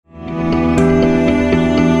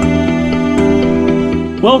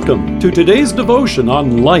Welcome to today's devotion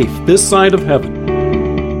on life this side of heaven.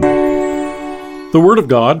 The Word of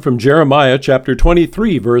God from Jeremiah chapter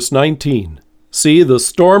 23, verse 19. See, the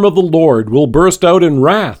storm of the Lord will burst out in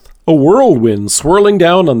wrath, a whirlwind swirling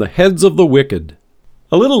down on the heads of the wicked.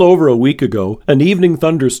 A little over a week ago, an evening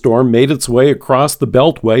thunderstorm made its way across the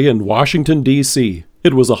Beltway in Washington, D.C.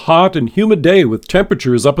 It was a hot and humid day with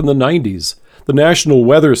temperatures up in the 90s. The National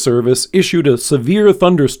Weather Service issued a severe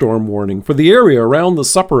thunderstorm warning for the area around the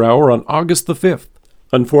supper hour on August the 5th.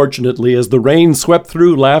 Unfortunately, as the rain swept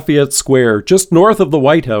through Lafayette Square, just north of the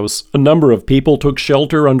White House, a number of people took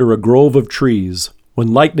shelter under a grove of trees.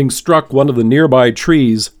 When lightning struck one of the nearby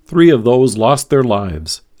trees, 3 of those lost their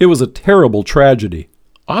lives. It was a terrible tragedy.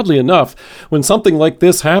 Oddly enough, when something like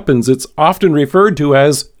this happens, it's often referred to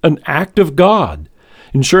as an act of God.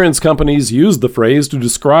 Insurance companies use the phrase to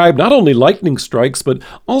describe not only lightning strikes, but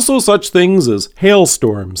also such things as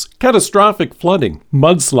hailstorms, catastrophic flooding,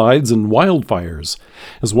 mudslides, and wildfires.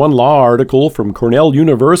 As one law article from Cornell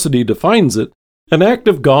University defines it, an act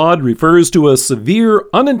of God refers to a severe,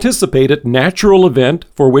 unanticipated natural event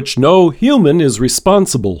for which no human is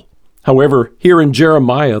responsible. However, here in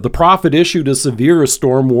Jeremiah, the prophet issued a severe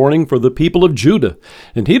storm warning for the people of Judah,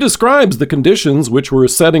 and he describes the conditions which were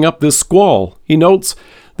setting up this squall. He notes,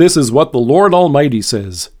 "This is what the Lord Almighty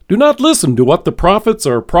says. Do not listen to what the prophets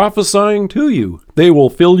are prophesying to you. They will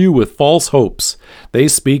fill you with false hopes. They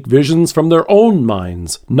speak visions from their own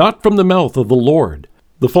minds, not from the mouth of the Lord."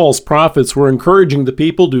 The false prophets were encouraging the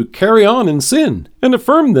people to carry on in sin and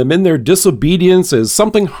affirm them in their disobedience as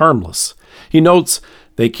something harmless. He notes,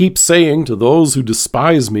 "They keep saying to those who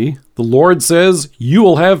despise me, 'The Lord says, you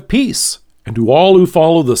will have peace.' And to all who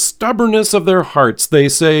follow the stubbornness of their hearts, they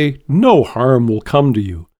say, 'No harm will come to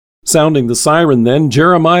you.'" Sounding the siren then,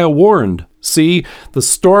 Jeremiah warned, "See, the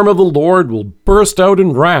storm of the Lord will burst out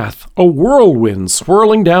in wrath, a whirlwind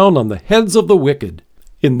swirling down on the heads of the wicked."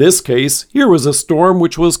 In this case, here was a storm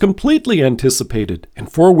which was completely anticipated,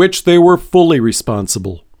 and for which they were fully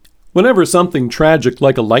responsible. Whenever something tragic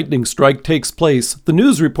like a lightning strike takes place, the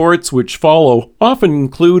news reports which follow often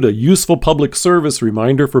include a useful public service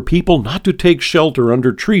reminder for people not to take shelter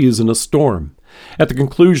under trees in a storm. At the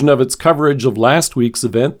conclusion of its coverage of last week's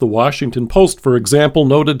event, the Washington Post, for example,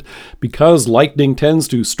 noted, "Because lightning tends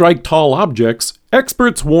to strike tall objects,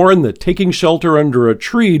 experts warn that taking shelter under a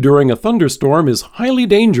tree during a thunderstorm is highly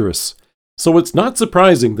dangerous." So it's not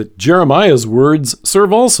surprising that Jeremiah's words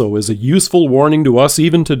serve also as a useful warning to us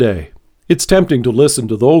even today. It's tempting to listen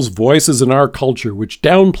to those voices in our culture which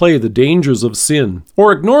downplay the dangers of sin,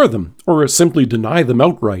 or ignore them, or simply deny them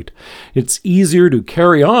outright. It's easier to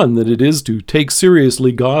carry on than it is to take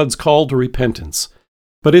seriously God's call to repentance.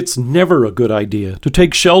 But it's never a good idea to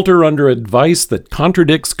take shelter under advice that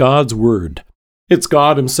contradicts God's word. It's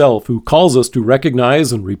God Himself who calls us to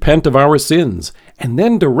recognize and repent of our sins, and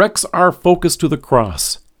then directs our focus to the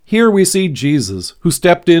cross. Here we see Jesus, who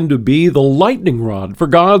stepped in to be the lightning rod for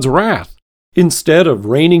God's wrath. Instead of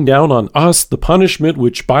raining down on us the punishment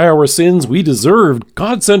which by our sins we deserved,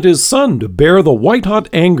 God sent His Son to bear the white-hot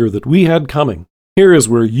anger that we had coming. Here is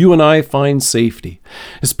where you and I find safety.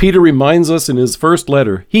 As Peter reminds us in his first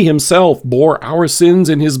letter, He Himself bore our sins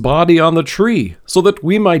in His body on the tree, so that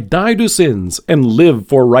we might die to sins and live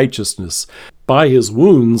for righteousness. By His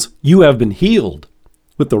wounds you have been healed.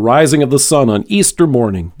 With the rising of the sun on Easter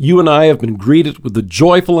morning, you and I have been greeted with the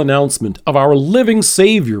joyful announcement of our living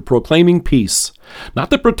Savior proclaiming peace.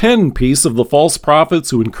 Not the pretend peace of the false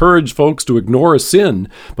prophets who encourage folks to ignore sin,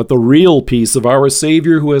 but the real peace of our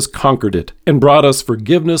Savior who has conquered it and brought us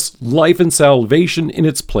forgiveness, life, and salvation in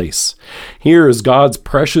its place. Here is God's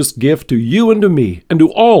precious gift to you and to me, and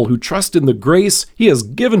to all who trust in the grace He has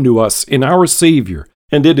given to us in our Savior,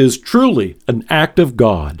 and it is truly an act of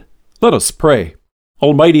God. Let us pray.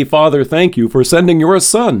 Almighty Father, thank you for sending your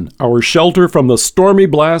Son, our shelter from the stormy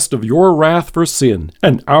blast of your wrath for sin,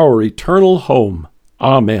 and our eternal home.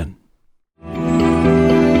 Amen.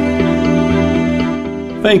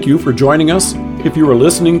 Thank you for joining us. If you are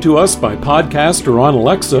listening to us by podcast or on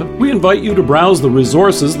Alexa, we invite you to browse the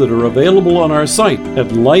resources that are available on our site at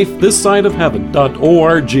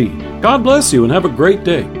lifethissideofheaven.org. God bless you and have a great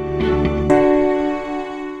day.